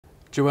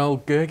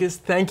Joëlle Gergis,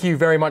 thank you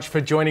very much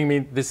for joining me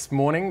this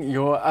morning.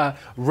 You're a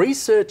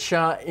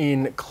researcher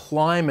in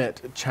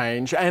climate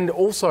change and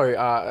also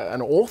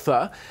an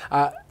author.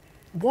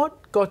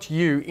 What got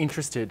you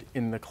interested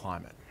in the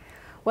climate?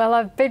 Well,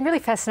 I've been really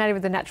fascinated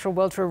with the natural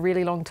world for a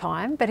really long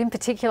time, but in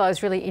particular I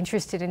was really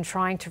interested in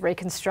trying to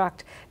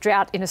reconstruct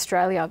drought in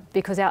Australia,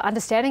 because our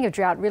understanding of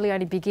drought really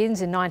only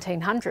begins in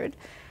 1900.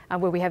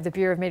 Where we have the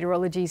Bureau of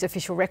Meteorology's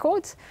official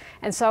records.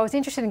 And so I was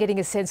interested in getting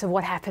a sense of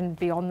what happened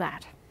beyond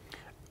that.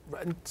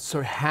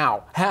 So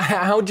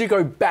how did you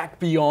go back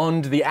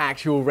beyond the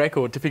actual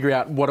record to figure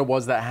out what it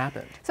was that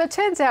happened? So it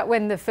turns out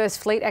when the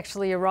first fleet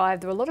actually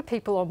arrived, there were a lot of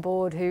people on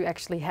board who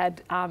actually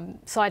had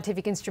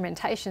scientific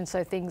instrumentation,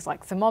 so things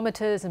like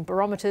thermometers and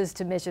barometers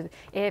to measure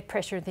air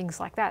pressure and things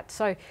like that.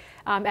 So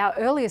our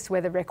earliest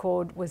weather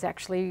record was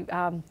actually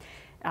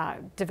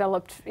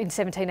developed in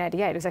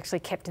 1788. It was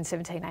actually kept in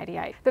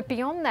 1788. But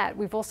beyond that,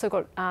 we've also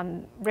got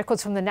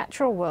records from the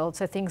natural world,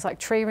 so things like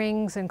tree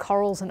rings and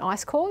corals and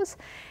ice cores,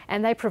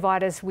 and they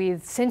provide us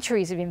with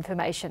centuries of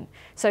information.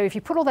 So if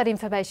you put all that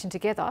information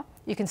together,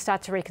 you can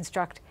start to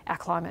reconstruct our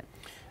climate.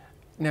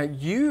 Now,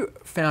 you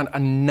found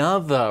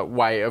another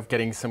way of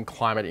getting some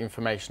climate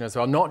information as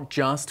well, not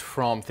just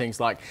from things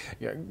like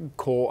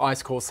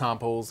ice core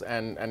samples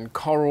and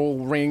coral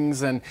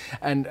rings and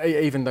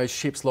even those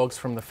ship's logs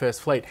from the first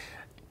fleet.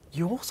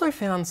 You also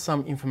found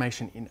some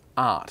information in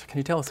art. Can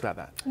you tell us about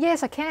that?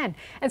 Yes, I can.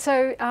 And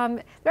so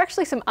there are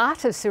actually some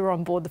artists who were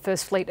on board the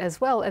first fleet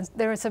as well. And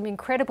there are some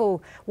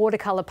incredible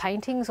watercolour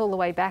paintings all the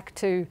way back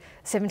to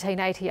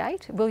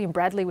 1788. William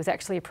Bradley was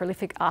actually a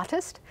prolific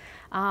artist.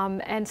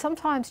 And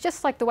sometimes,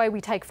 just like the way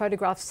we take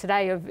photographs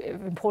today of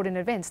important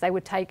events,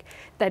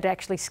 they'd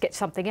actually sketch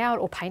something out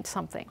or paint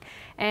something.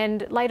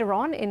 And later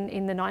on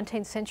in the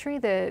 19th century,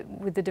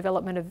 with the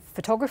development of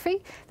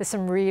photography, there's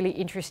some really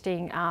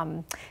interesting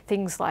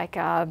things like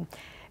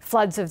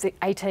floods of the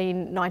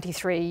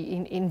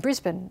 1893 in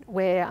Brisbane,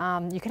 where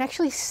you can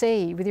actually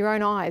see with your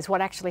own eyes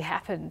what actually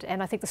happened.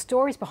 And I think the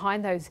stories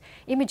behind those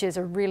images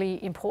are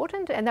really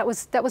important. And that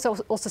was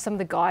also some of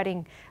the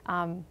guiding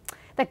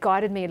that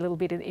guided me a little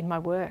bit in my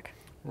work.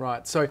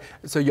 Right, so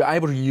you're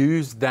able to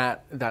use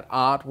that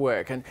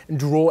artwork and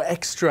draw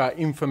extra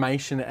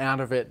information out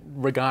of it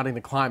regarding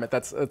the climate.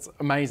 That's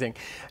amazing.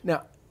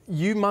 Now,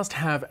 you must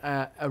have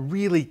a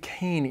really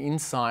keen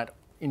insight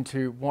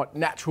into what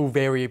natural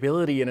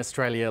variability in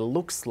Australia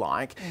looks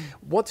like.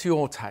 What's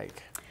your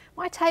take?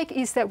 My take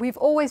is that we've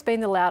always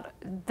been the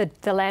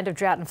land of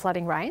drought and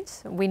flooding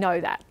rains. We know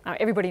that.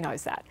 Everybody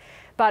knows that.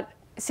 But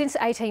since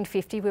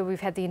 1850, where we've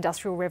had the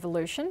Industrial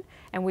Revolution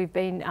and we've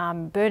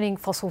been burning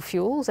fossil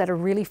fuels at a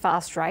really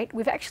fast rate,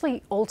 we've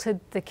actually altered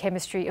the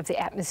chemistry of the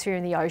atmosphere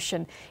and the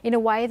ocean in a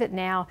way that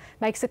now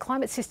makes the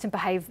climate system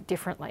behave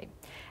differently.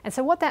 And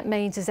so what that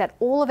means is that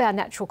all of our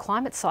natural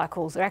climate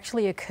cycles are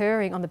actually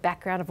occurring on the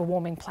background of a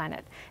warming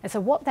planet. And so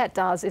what that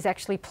does is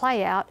actually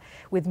play out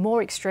with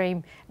more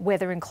extreme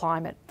weather and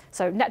climate.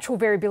 So natural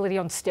variability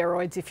on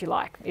steroids, if you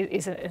like,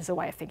 is a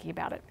way of thinking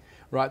about it.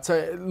 Right,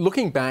 so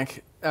looking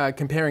back,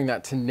 comparing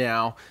that to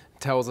now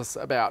tells us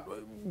about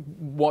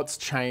what's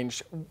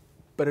changed,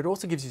 but it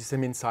also gives you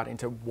some insight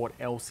into what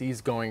else is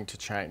going to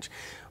change.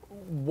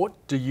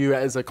 What do you,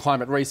 as a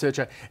climate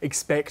researcher,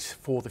 expect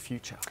for the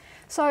future?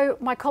 So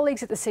my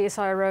colleagues at the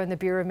CSIRO and the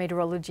Bureau of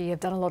Meteorology have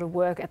done a lot of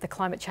work at the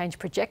climate change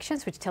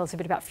projections, which tell us a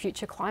bit about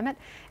future climate.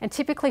 And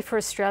typically for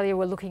Australia,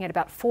 we're looking at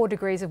about 4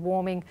 degrees of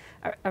warming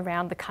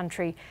around the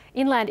country.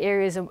 Inland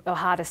areas are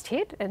hardest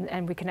hit,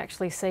 and we can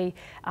actually see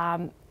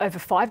over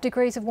 5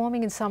 degrees of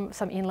warming in some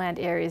inland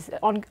areas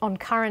on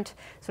current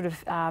sort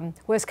of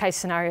worst case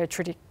scenario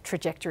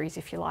trajectories,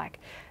 if you like.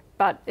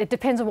 But it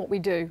depends on what we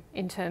do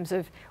in terms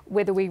of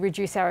whether we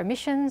reduce our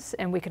emissions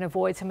and we can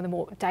avoid some of the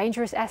more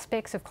dangerous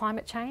aspects of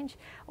climate change,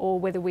 or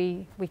whether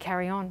we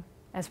carry on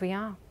as we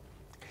are.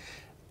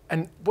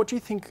 And what do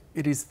you think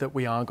it is that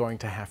we are going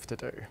to have to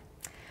do?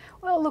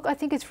 Well, look, I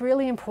think it's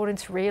really important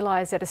to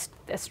realise that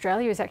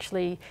Australia is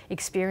actually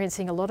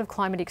experiencing a lot of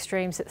climate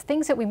extremes,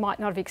 things that we might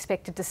not have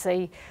expected to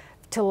see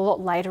till a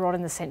lot later on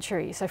in the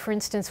century. So for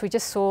instance, we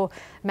just saw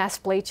mass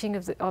bleaching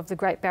of the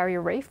Great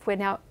Barrier Reef, where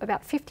now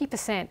about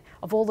 50%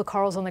 of all the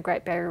corals on the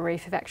Great Barrier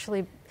Reef have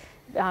actually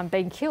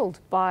been killed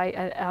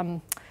by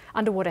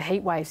underwater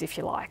heat waves, if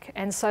you like.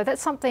 And so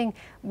that's something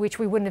which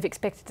we wouldn't have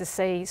expected to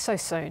see so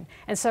soon.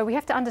 And so we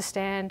have to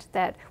understand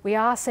that we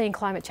are seeing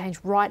climate change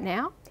right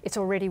now. It's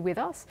already with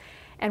us.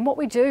 And what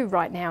we do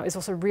right now is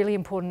also really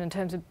important in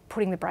terms of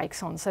putting the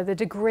brakes on. So the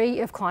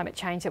degree of climate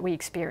change that we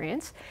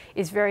experience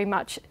is very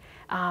much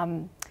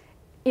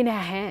in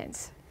our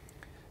hands.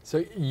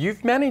 So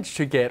you've managed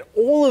to get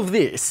all of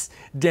this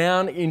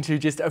down into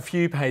just a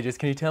few pages.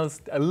 Can you tell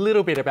us a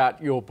little bit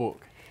about your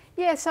book?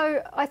 Yeah,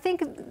 so I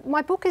think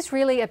my book is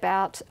really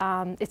about,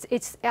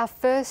 it's our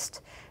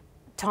first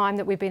time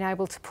that we've been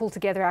able to pull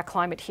together our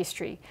climate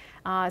history.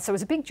 So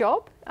it's a big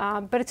job,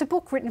 but it's a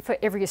book written for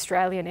every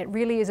Australian. It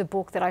really is a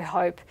book that I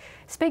hope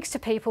speaks to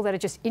people that are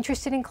just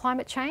interested in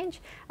climate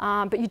change,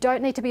 but you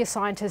don't need to be a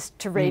scientist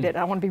to read it.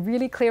 I want to be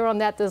really clear on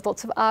that. There's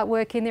lots of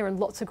artwork in there and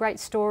lots of great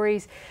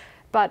stories.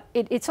 but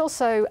it's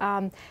also,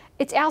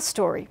 it's our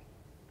story.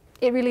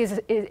 It really is,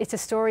 it's a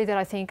story that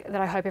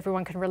I hope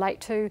everyone can relate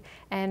to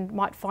and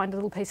might find a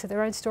little piece of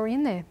their own story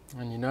in there.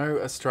 And you know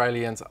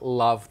Australians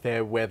love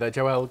their weather.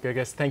 Joëlle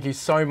Gergis, thank you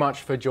so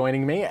much for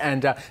joining me,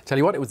 and tell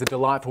you what, it was a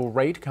delightful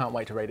read. Can't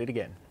wait to read it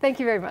again. Thank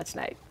you very much,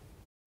 Nate.